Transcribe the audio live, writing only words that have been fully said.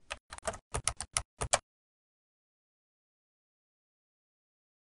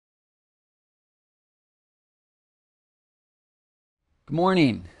Good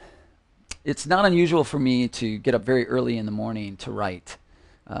morning. It's not unusual for me to get up very early in the morning to write.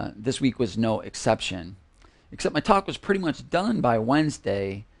 This week was no exception, except my talk was pretty much done by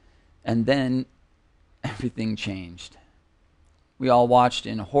Wednesday, and then everything changed. We all watched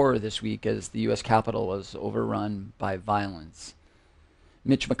in horror this week as the U.S. Capitol was overrun by violence.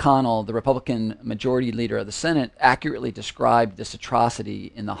 Mitch McConnell, the Republican majority leader of the Senate, accurately described this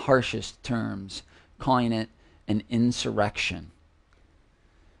atrocity in the harshest terms, calling it an insurrection.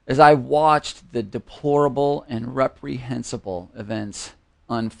 As I watched the deplorable and reprehensible events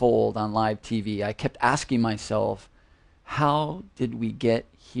unfold on live TV, I kept asking myself, how did we get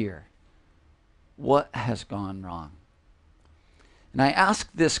here? What has gone wrong? And I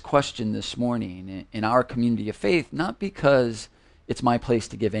asked this question this morning in our community of faith, not because it's my place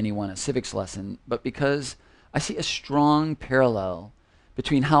to give anyone a civics lesson, but because I see a strong parallel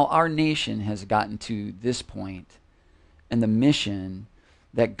between how our nation has gotten to this point and the mission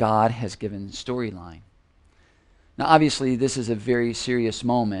that God has given Storyline. Now, obviously, this is a very serious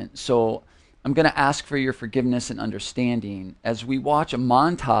moment, so I'm going to ask for your forgiveness and understanding as we watch a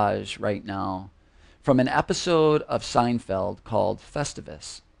montage right now from an episode of Seinfeld called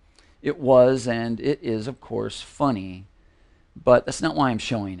Festivus. It was, and it is, of course, funny, but that's not why I'm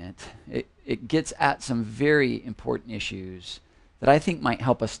showing it. It gets at some very important issues that I think might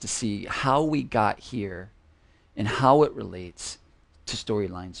help us to see how we got here and how it relates to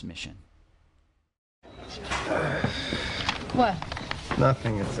Storyline's mission. What?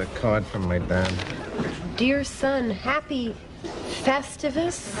 Nothing. It's a card from my dad. Dear son, happy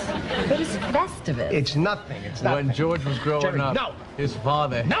Festivus? What is Festivus? It's nothing. It's nothing. When George was growing Jerry, up, no. his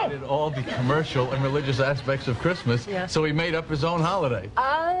father No. hated all the commercial and religious aspects of Christmas, Yeah. so he made up his own holiday.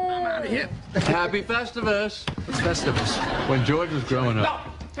 I'm out of here. Happy Festivus! What's Festivus? When George was growing up,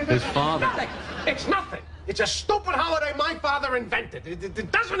 No. his father... Nothing. It's nothing. It's a stupid holiday my father invented.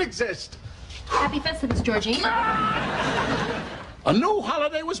 It doesn't exist. Happy Festivus, Georgie. A new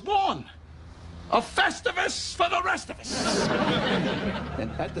holiday was born. A Festivus for the rest of us.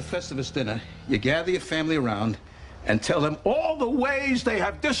 And at the Festivus dinner, you gather your family around and tell them all the ways they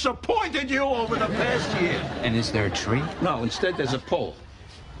have disappointed you over the past year. And is there a tree? No, instead there's a pole.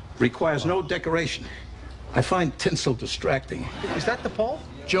 Requires no decoration. I find tinsel distracting. Is that the pole?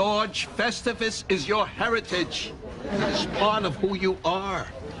 George, Festivus is your heritage. It's part of who you are.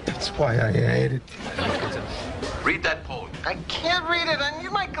 That's why I hate it. Read that poem. I can't read it. I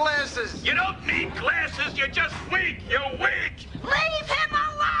need my glasses. You don't need glasses. You're just weak. You're weak. Leave him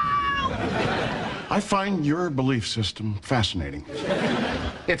alone! I find your belief system fascinating.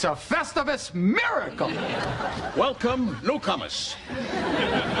 It's a Festivus miracle. Welcome, newcomers.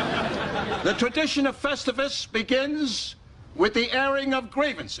 The tradition of Festivus begins with the airing of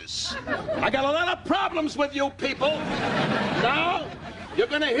grievances. I got a lot of problems with you people. Now, you're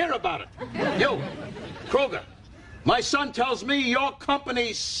gonna hear about it. You, Kruger, my son tells me your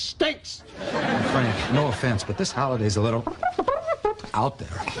company stinks. Frank, no offense, but this holiday's a little out there.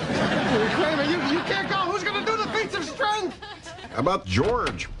 Kramer, you can't go. Who's going to do the feats of strength? How about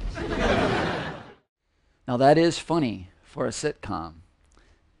George? Now that is funny for a sitcom,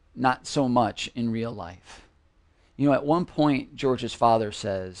 not so much in real life. You know, at one point, George's father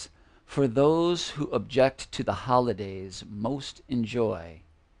says, "For those who object to the holidays most enjoy,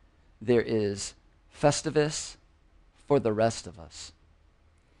 there is Festivus for the rest of us."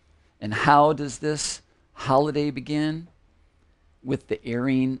 And how does this holiday begin? With the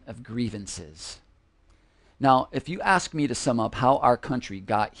airing of grievances. Now, if you ask me to sum up how our country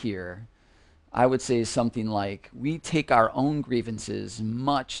got here, I would say something like, we take our own grievances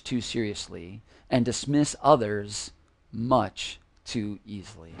much too seriously and dismiss others much too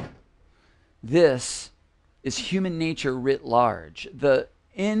easily. This is human nature writ large. The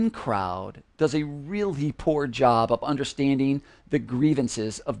in crowd does a really poor job of understanding the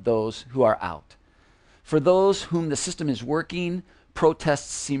grievances of those who are out. For those whom the system is working,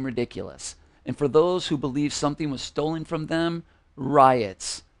 protests seem ridiculous. And for those who believe something was stolen from them,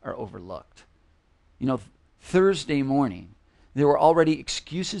 riots are overlooked. You know, Thursday morning, there were already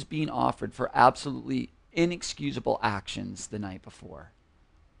excuses being offered for absolutely inexcusable actions the night before.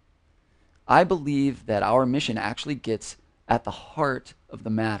 I believe that our mission actually gets at the heart of the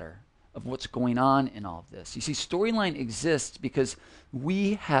matter of what's going on in all of this. You see, Storyline exists because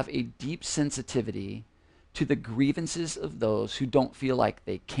we have a deep sensitivity to the grievances of those who don't feel like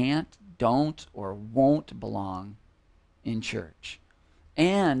they can't, don't, or won't belong in church,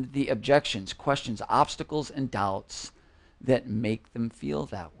 and the objections, questions, obstacles, and doubts that make them feel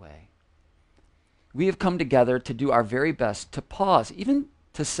that way. We have come together to do our very best to pause, even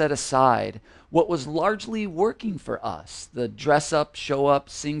to set aside what was largely working for us, the dress up, show up,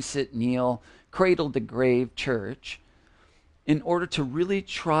 sing, sit, kneel, cradle to grave church, in order to really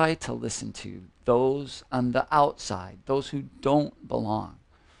try to listen to those on the outside, those who don't belong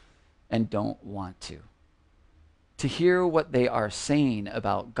and don't want to hear what they are saying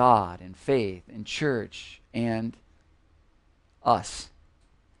about God and faith and church and us.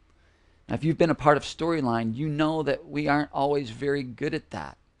 Now, if you've been a part of Storyline, you know that we aren't always very good at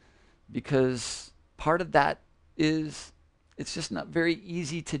that, because part of that is it's just not very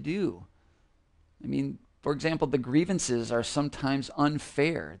easy to do. I mean, for example, the grievances are sometimes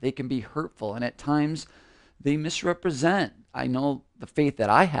unfair. They can be hurtful, and at times they misrepresent, I know, the faith that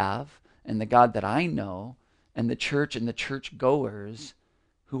I have and the God that I know and the church and the church goers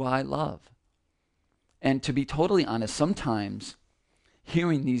who I love. And to be totally honest, sometimes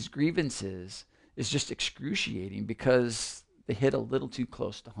hearing these grievances is just excruciating because they hit a little too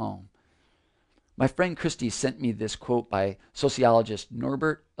close to home. My friend Christy sent me this quote by sociologist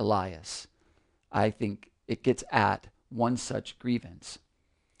Norbert Elias. I think it gets at one such grievance.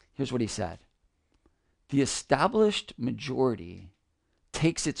 Here's what he said. The established majority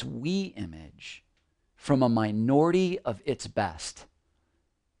takes its we image from a minority of its best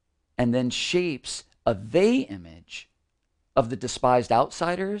and then shapes a they image of the despised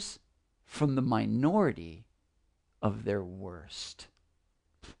outsiders from the minority of their worst.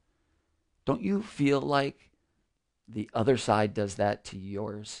 Don't you feel like the other side does that to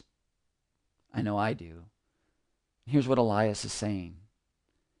yours? I know I do. Here's what Elias is saying.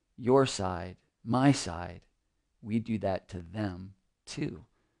 Your side, my side, we do that to them too.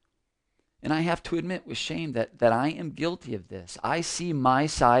 And I have to admit with shame that I am guilty of this. I see my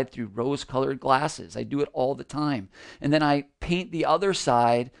side through rose-colored glasses. I do it all the time. And then I paint the other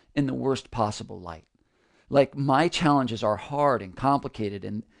side in the worst possible light. Like my challenges are hard and complicated,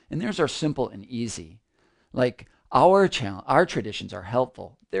 and theirs are simple and easy. Like our traditions are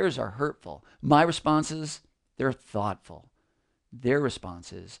helpful. Theirs are hurtful. My responses, they're thoughtful. Their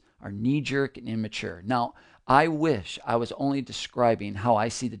responses are knee-jerk and immature. Now, I wish I was only describing how I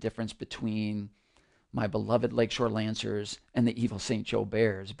see the difference between my beloved Lakeshore Lancers and the evil St. Joe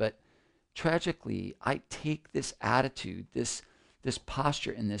Bears, but tragically, I take this attitude, this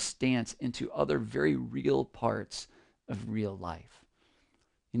posture and this stance into other very real parts of real life.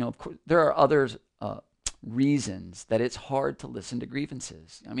 You know, of course, there are other reasons that it's hard to listen to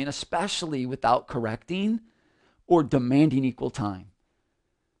grievances. I mean, especially without correcting or demanding equal time.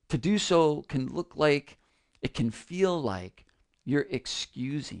 To do so can look like, it can feel like you're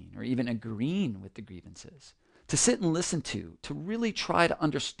excusing or even agreeing with the grievances. To sit and listen to really try to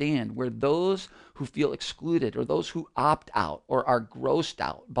understand where those who feel excluded or those who opt out or are grossed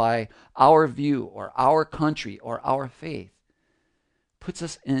out by our view or our country or our faith puts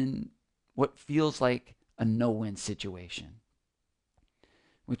us in what feels like a no-win situation,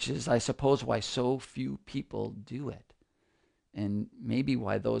 which is, I suppose, why so few people do it, and maybe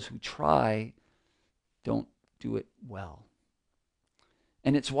why those who try don't do it well.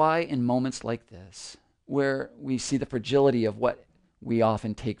 And it's why in moments like this, where we see the fragility of what we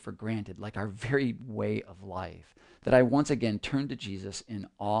often take for granted, like our very way of life, that I once again turn to Jesus in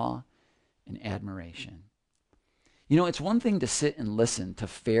awe and admiration. You know, it's one thing to sit and listen to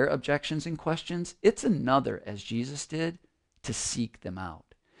fair objections and questions. It's another, as Jesus did, to seek them out.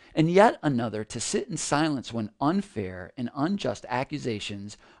 And yet another to sit in silence when unfair and unjust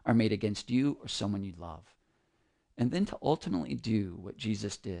accusations are made against you or someone you love. And then to ultimately do what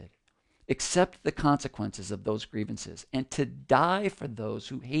Jesus did, accept the consequences of those grievances, and to die for those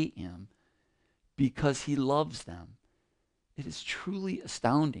who hate him because he loves them. It is truly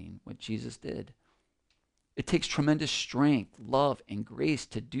astounding what Jesus did. It takes tremendous strength, love, and grace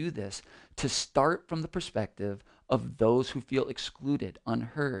to do this, to start from the perspective of those who feel excluded,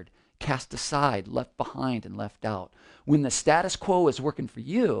 unheard, cast aside, left behind, and left out. When the status quo is working for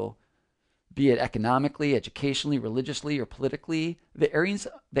you, be it economically, educationally, religiously, or politically, the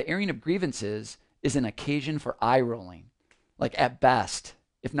airing of grievances is an occasion for eye-rolling, like at best,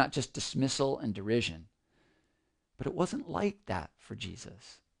 if not just dismissal and derision. But it wasn't like that for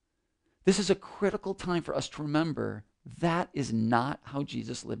Jesus. This is a critical time for us to remember that is not how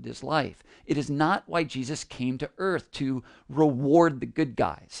Jesus lived his life. It is not why Jesus came to earth, to reward the good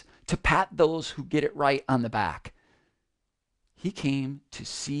guys, to pat those who get it right on the back. He came to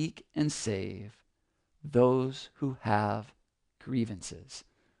seek and save those who have grievances.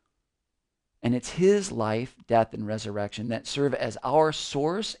 And it's his life, death, and resurrection that serve as our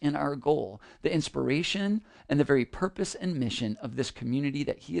source and our goal, the inspiration and the very purpose and mission of this community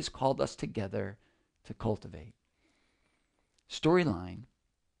that he has called us together to cultivate. Storyline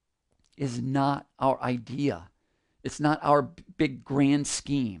is not our idea. It's not our big grand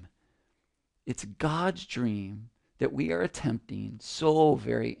scheme. It's God's dream that we are attempting so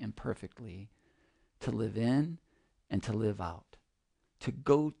very imperfectly to live in and to live out. To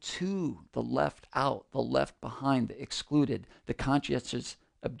go to the left out, the left behind, the excluded, the conscientious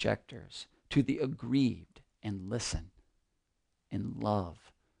objectors, to the aggrieved, and listen and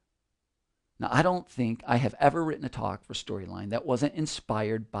love. Now, I don't think I have ever written a talk for Storyline that wasn't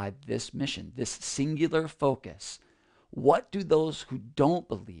inspired by this mission, this singular focus. What do those who don't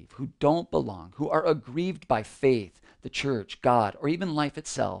believe, who don't belong, who are aggrieved by faith, the church, God, or even life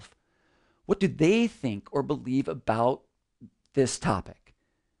itself, what do they think or believe about this topic?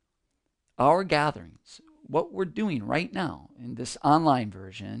 Our gatherings, what we're doing right now in this online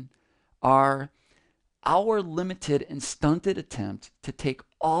version, are our limited and stunted attempt to take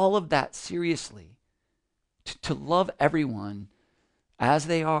all of that seriously, to love everyone as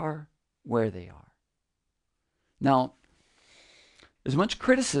they are, where they are. Now, as much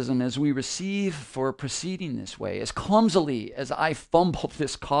criticism as we receive for proceeding this way, as clumsily as I fumble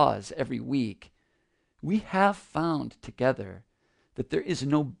this cause every week, we have found together that there is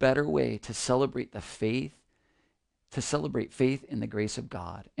no better way to celebrate faith in the grace of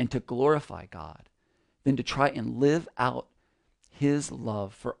God and to glorify God than to try and live out his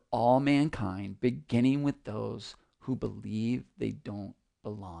love for all mankind, beginning with those who believe they don't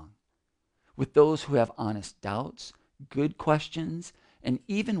belong, with those who have honest doubts, good questions, and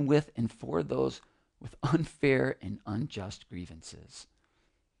even with and for those with unfair and unjust grievances.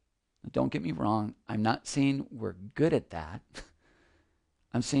 Now, don't get me wrong, I'm not saying we're good at that.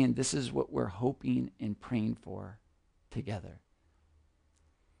 I'm saying this is what we're hoping and praying for together.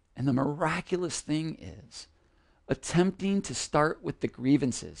 And the miraculous thing is, attempting to start with the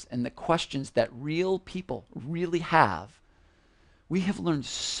grievances and the questions that real people really have, we have learned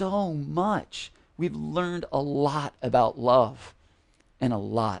so much. We've learned a lot about love and a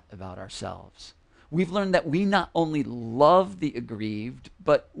lot about ourselves. We've learned that we not only love the aggrieved,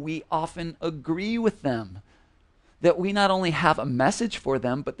 but we often agree with them. That we not only have a message for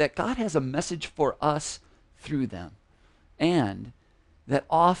them, but that God has a message for us through them. And that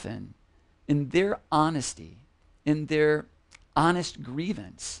often, in their honesty, in their honest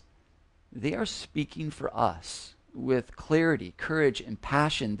grievance, they are speaking for us with clarity, courage, and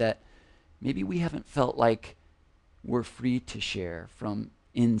passion that maybe we haven't felt like we're free to share from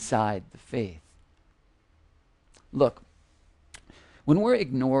inside the faith. Look, when we're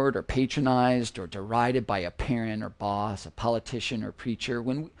ignored or patronized or derided by a parent or boss, a politician or preacher,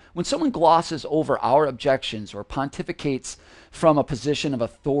 when someone glosses over our objections or pontificates from a position of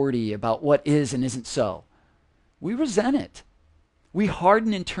authority about what is and isn't so, we resent it. We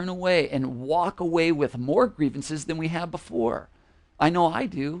harden and turn away and walk away with more grievances than we have before. I know I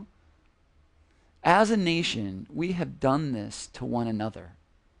do. As a nation, we have done this to one another.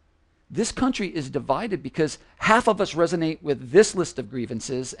 This country is divided because half of us resonate with this list of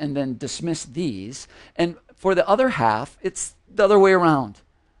grievances and then dismiss these, and for the other half, it's the other way around.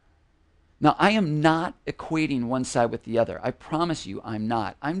 Now, I am not equating one side with the other. I promise you I'm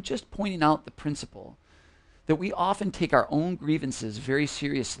not. I'm just pointing out the principle that we often take our own grievances very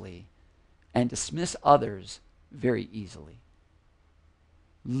seriously and dismiss others very easily.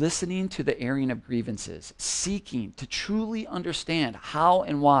 Listening to the airing of grievances, seeking to truly understand how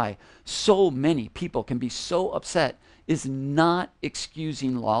and why so many people can be so upset is not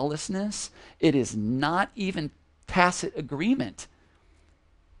excusing lawlessness. It is not even tacit agreement.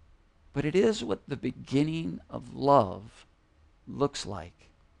 But it is what the beginning of love looks like.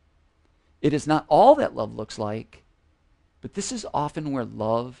 It is not all that love looks like, but this is often where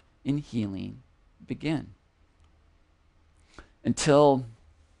love and healing begin. Until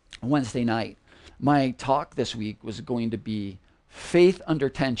Wednesday night, my talk this week was going to be faith under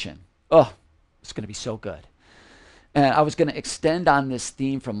tension. Oh, it's going to be so good. And I was going to extend on this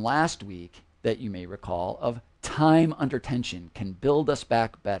theme from last week that you may recall of time under tension can build us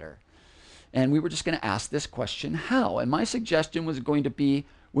back better. And we were just going to ask this question, how? And my suggestion was going to be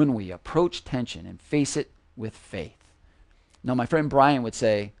when we approach tension and face it with faith. Now, my friend Brian would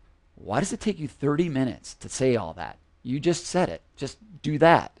say, why does it take you 30 minutes to say all that? You just said it. Just do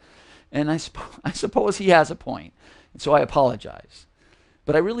that. And I suppose he has a point. And so I apologize.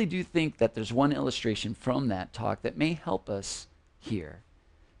 But I really do think that there's one illustration from that talk that may help us here.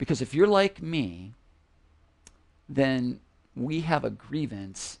 Because if you're like me, then we have a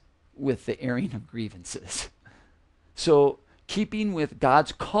grievance with the airing of grievances. So keeping with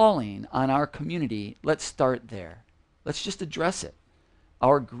God's calling on our community, let's start there. Let's just address it.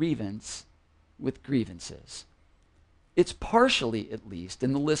 Our grievance with grievances. it's partially at least,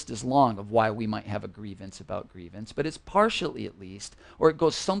 and the list is long of why we might have a grievance about grievance, but it's partially at least, or it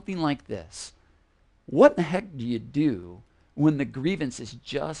goes something like this. What in the heck do you do when the grievance is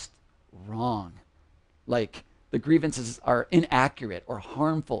just wrong? Like the grievances are inaccurate or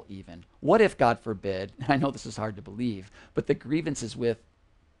harmful even. What if, God forbid, I know this is hard to believe, but the grievance is with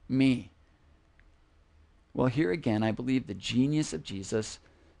me? Well, here again, I believe the genius of Jesus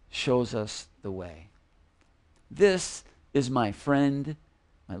shows us the way. This is my friend,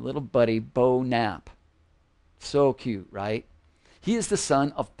 my little buddy, Bo Knapp. So cute, right? He is the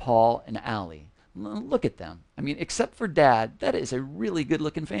son of Paul and Allie. Look at them. I mean, except for Dad, that is a really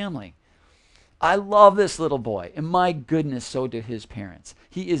good-looking family. I love this little boy, and my goodness, so do his parents.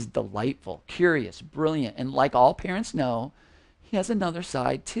 He is delightful, curious, brilliant, and like all parents know, he has another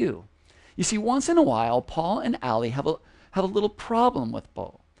side too. You see, once in a while, Paul and Allie have a little problem with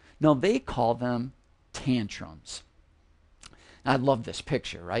Bo. Now, they call them tantrums. I love this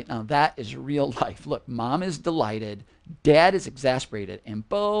picture, right? Now, that is real life. Look, Mom is delighted, Dad is exasperated, and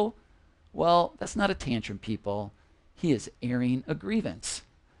Bo, well, that's not a tantrum, people. He is airing a grievance.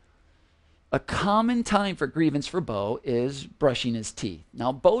 A common time for grievance for Bo is brushing his teeth.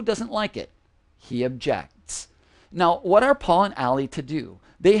 Now, Bo doesn't like it. He objects. Now, what are Paul and Allie to do?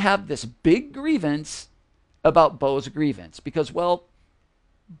 They have this big grievance about Bo's grievance because, well,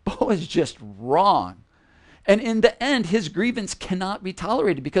 Bo is just wrong. And in the end, his grievance cannot be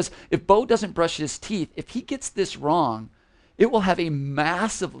tolerated because if Bo doesn't brush his teeth, if he gets this wrong, it will have a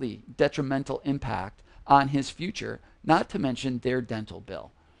massively detrimental impact on his future, not to mention their dental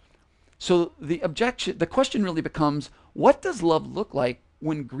bill. So the question really becomes, what does love look like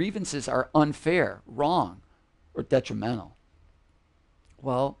when grievances are unfair, wrong, or detrimental?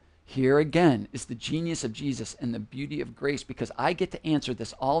 Well, here again is the genius of Jesus and the beauty of grace, because I get to answer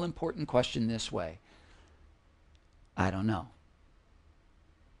this all-important question this way. I don't know.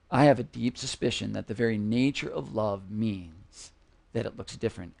 I have a deep suspicion that the very nature of love means that it looks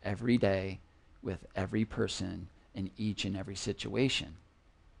different every day with every person in each and every situation.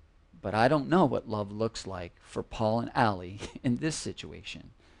 But I don't know what love looks like for Paul and Allie in this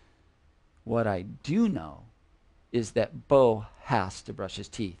situation. What I do know is that Bo has to brush his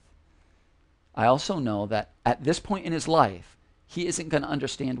teeth. I also know that at this point in his life, he isn't going to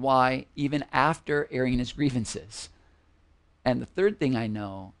understand why even after airing his grievances. And the third thing I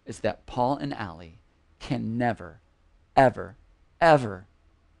know is that Paul and Allie can never, ever, ever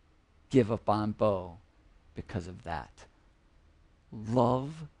give up on Bo because of that.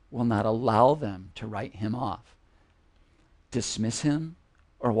 Love will not allow them to write him off, dismiss him,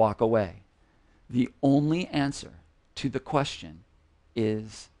 or walk away. The only answer to the question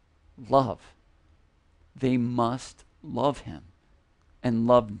is love. They must love him. And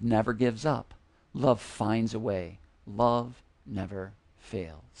love never gives up. Love finds a way. Love never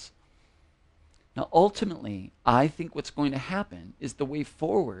fails. Now, ultimately, I think what's going to happen is the way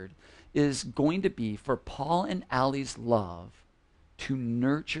forward is going to be for Paul and Allie's love to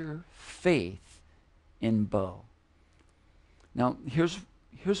nurture faith in Bo. Now, here's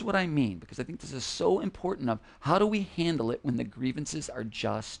what I mean, because I think this is so important of how do we handle it when the grievances are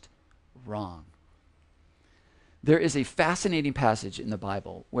just wrong. There is a fascinating passage in the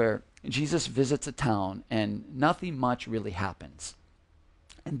Bible where Jesus visits a town and nothing much really happens.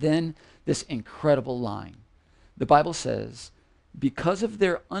 And then this incredible line. The Bible says, because of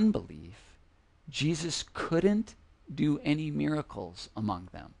their unbelief, Jesus couldn't do any miracles among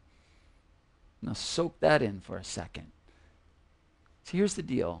them. Now soak that in for a second. So here's the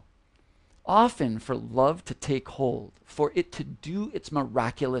deal. Often for love to take hold, for it to do its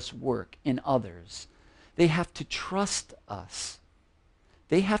miraculous work in others, they have to trust us.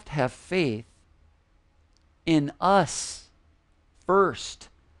 They have to have faith in us first,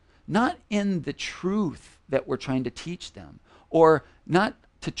 not in the truth that we're trying to teach them, or not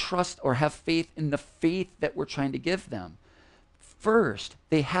to trust or have faith in the faith that we're trying to give them. First,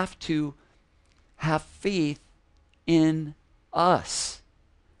 they have to have faith in us.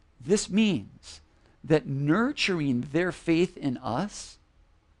 This means that nurturing their faith in us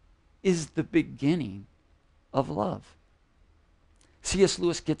is the beginning of love. C.S.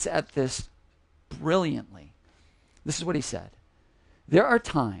 Lewis gets at this brilliantly. This is what he said. There are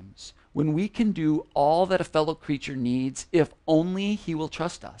times when we can do all that a fellow creature needs if only he will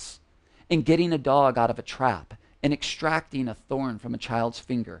trust us. In getting a dog out of a trap and extracting a thorn from a child's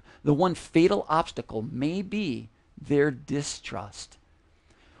finger, the one fatal obstacle may be their distrust.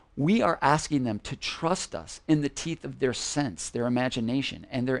 We are asking them to trust us in the teeth of their sense, their imagination,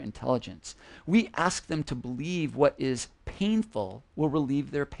 and their intelligence. We ask them to believe what is painful will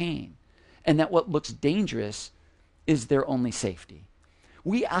relieve their pain, and that what looks dangerous is their only safety.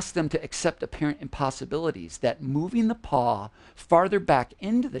 We ask them to accept apparent impossibilities, that moving the paw farther back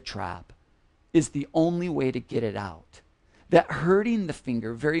into the trap is the only way to get it out. That hurting the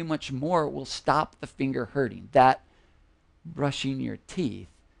finger very much more will stop the finger hurting. That brushing your teeth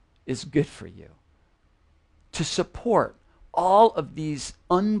is good for you. To support all of these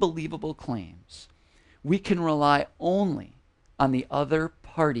unbelievable claims, we can rely only on the other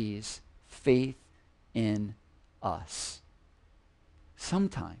party's faith in us.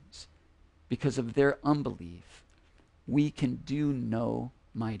 Sometimes, because of their unbelief, we can do no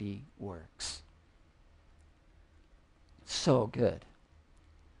mighty works. So good.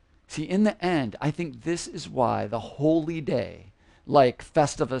 See, in the end, I think this is why the holy day, like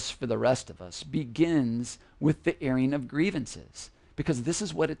Festivus for the rest of us, begins with the airing of grievances, because this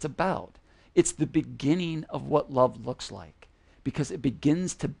is what it's about. It's the beginning of what love looks like, because it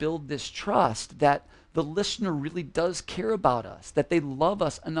begins to build this trust that the listener really does care about us, that they love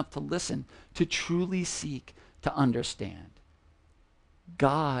us enough to listen, to truly seek to understand.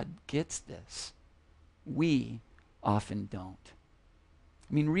 God gets this. We often don't.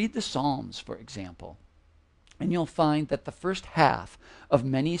 I mean, read the Psalms, for example, and you'll find that the first half of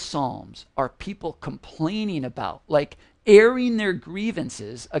many Psalms are people complaining about, like airing their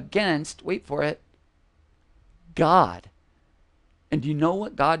grievances against, wait for it, God. And do you know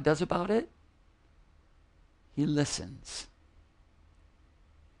what God does about it? He listens.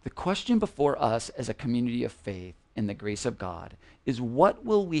 The question before us as a community of faith in the grace of God is, what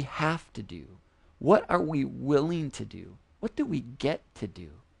will we have to do? What are we willing to do? What do we get to do?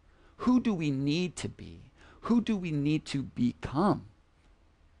 Who do we need to be? Who do we need to become?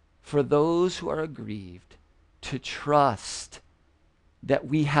 For those who are aggrieved, to trust that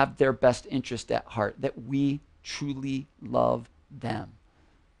we have their best interest at heart, that we truly love them.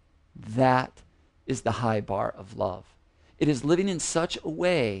 That is the high bar of love. It is living in such a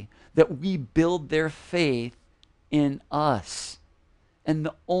way that we build their faith in us. And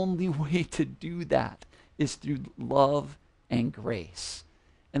the only way to do that is through love and grace.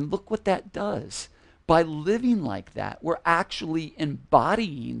 And look what that does. By living like that, we're actually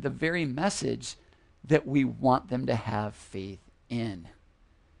embodying the very message that we want them to have faith in.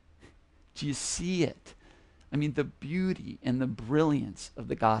 Do you see it? I mean, the beauty and the brilliance of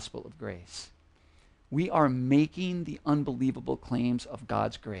the gospel of grace. We are making the unbelievable claims of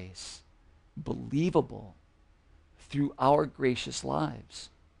God's grace believable through our gracious lives,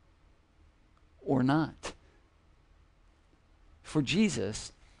 or not. For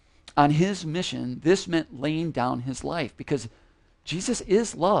Jesus, on his mission, this meant laying down his life, because Jesus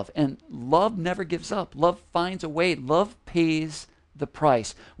is love, and love never gives up. Love finds a way. Love pays the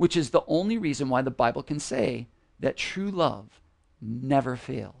price, which is the only reason why the Bible can say that true love never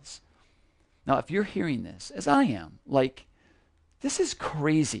fails. Now, if you're hearing this, as I am, like, this is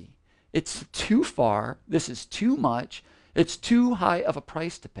crazy. It's too far. This is too much. It's too high of a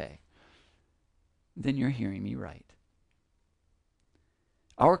price to pay. Then you're hearing me right.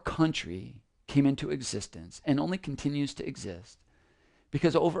 Our country came into existence and only continues to exist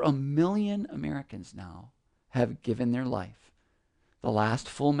because over 1 million Americans now have given their life, the last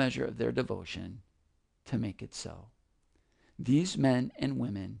full measure of their devotion, to make it so. These men and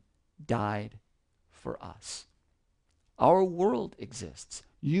women died for us. Our world exists.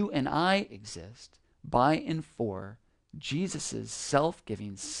 You and I exist by and for Jesus'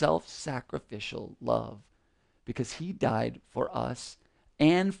 self-giving, self-sacrificial love, because he died for us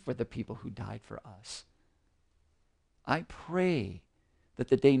and for the people who died for us. I pray that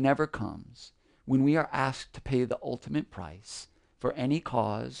the day never comes when we are asked to pay the ultimate price for any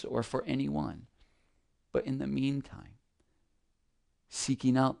cause or for anyone. But in the meantime,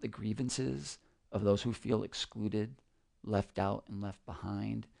 seeking out the grievances of those who feel excluded, left out, and left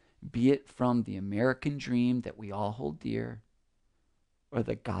behind, be it from the American dream that we all hold dear, or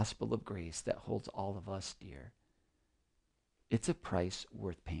the gospel of grace that holds all of us dear. It's a price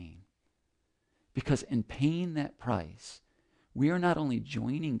worth paying. Because in paying that price, we are not only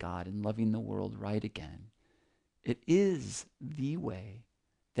joining God in loving the world right again, it is the way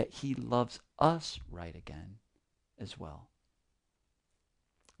that he loves us right again as well.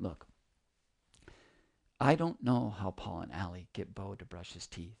 Look, I don't know how Paul and Allie get Bo to brush his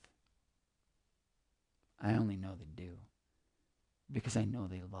teeth. I only know they do, because I know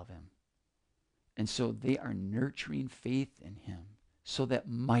they love him. And so they are nurturing faith in him so that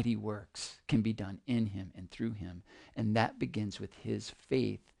mighty works can be done in him and through him. And that begins with his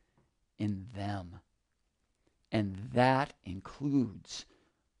faith in them. And that includes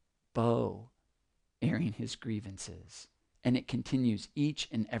Bo airing his grievances And it continues each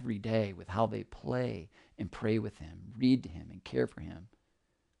and every day with how they play and pray with him, read to him, and care for him.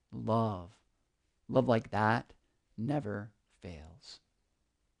 Love like that never fails.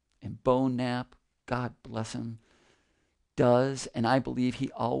 And Bo Knapp, God bless him, does, and I believe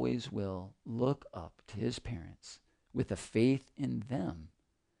he always will, look up to his parents with a faith in them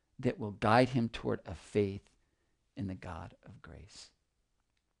that will guide him toward a faith in the God of grace.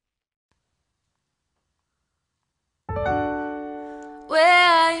 Where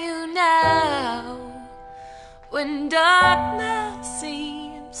are you now when darkness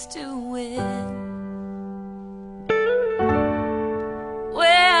seems to win?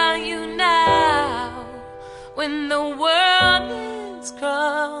 Where are you now when the world is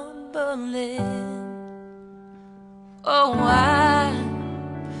crumbling? Oh,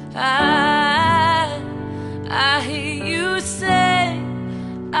 I hear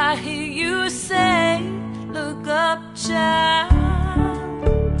you say, look up, child.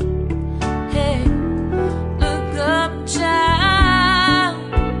 Hey, look up, child.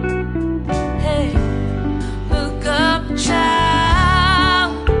 Hey, look up,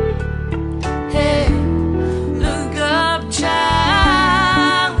 child. Hey, look up,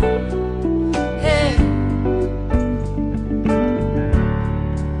 child. Hey,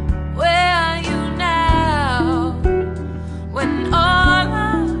 where are you now when all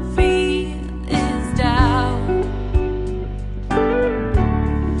I feel is doubt?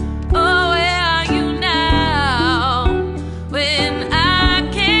 Oh, where are you now when I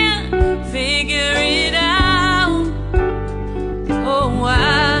can't figure it out? Oh,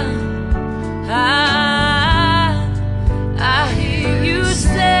 I hear you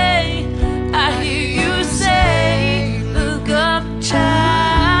say, look up,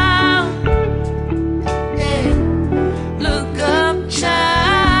 child. Hey, look up,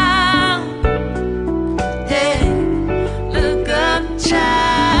 child. Hey, look up,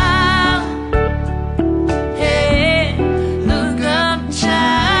 child. Hey, look up,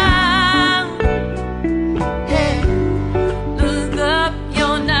 child. Hey, look up.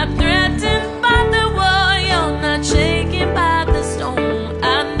 You're not threatened by the war. You're not shaken by the storm.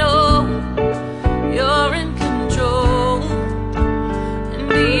 I know you're in control.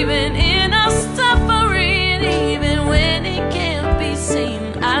 And even in our suffering, even when it can't be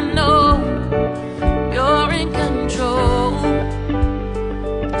seen, I know you're in control.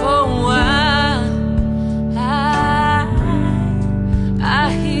 Oh,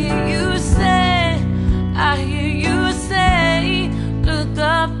 I hear you say, look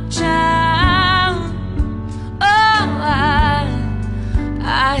up, child. Oh,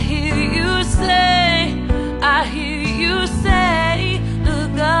 I hear you say,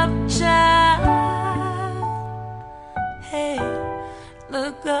 look up, child. Hey,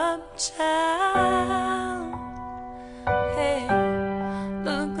 look up, child. Hey,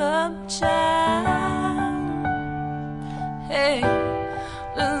 look up, child. Hey,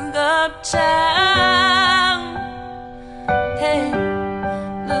 look up, child. Hey,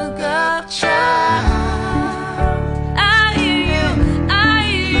 look up, child. I hear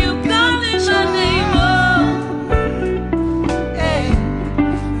you calling my name. Oh, hey,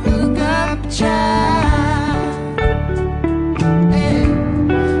 look up, child. Hey,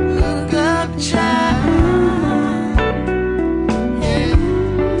 look up, child. Hey,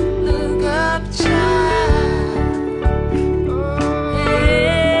 look up, child.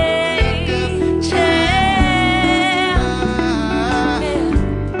 Hey, child. Hey,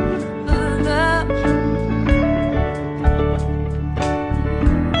 look up.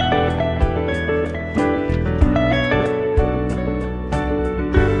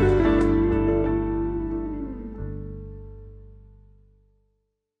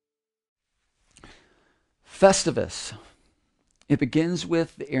 Festivus. It begins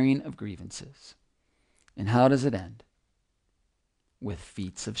with the airing of grievances. And how does it end? With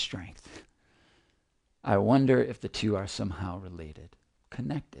feats of strength. I wonder if the two are somehow related,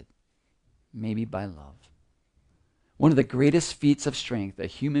 connected, maybe by love. One of the greatest feats of strength a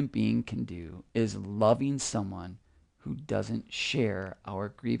human being can do is loving someone who doesn't share our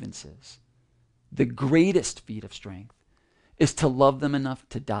grievances. The greatest feat of strength is to love them enough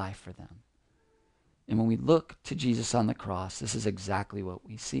to die for them. And when we look to Jesus on the cross, this is exactly what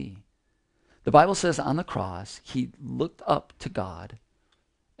we see. The Bible says on the cross, he looked up to God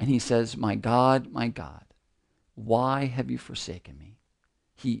and he says, my God, why have you forsaken me?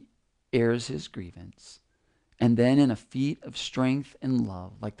 He airs his grievance. And then in a feat of strength and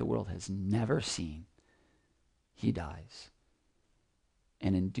love like the world has never seen, he dies.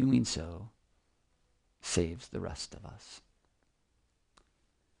 And in doing so, saves the rest of us.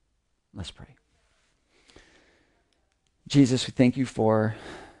 Let's pray. Jesus, we thank you for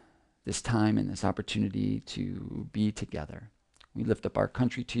this time and this opportunity to be together. We lift up our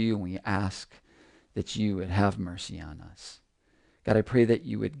country to you and we ask that you would have mercy on us. God, I pray that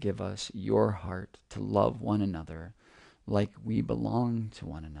you would give us your heart to love one another like we belong to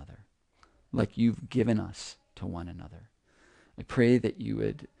one another, like you've given us to one another. I pray that you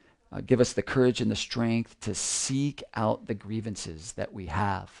would give us the courage and the strength to seek out the grievances that we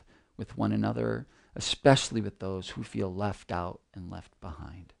have with one another, especially with those who feel left out and left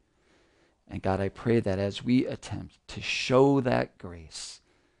behind. And God, I pray that as we attempt to show that grace,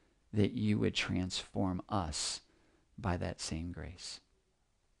 that you would transform us by that same grace.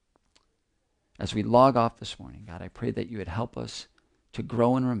 As we log off this morning, God, I pray that you would help us to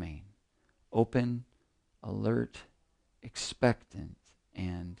grow and remain open, alert, expectant,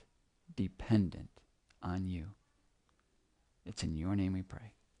 and dependent on you. It's in your name we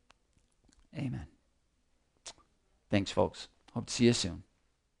pray. Amen. Thanks, folks. Hope to see you soon.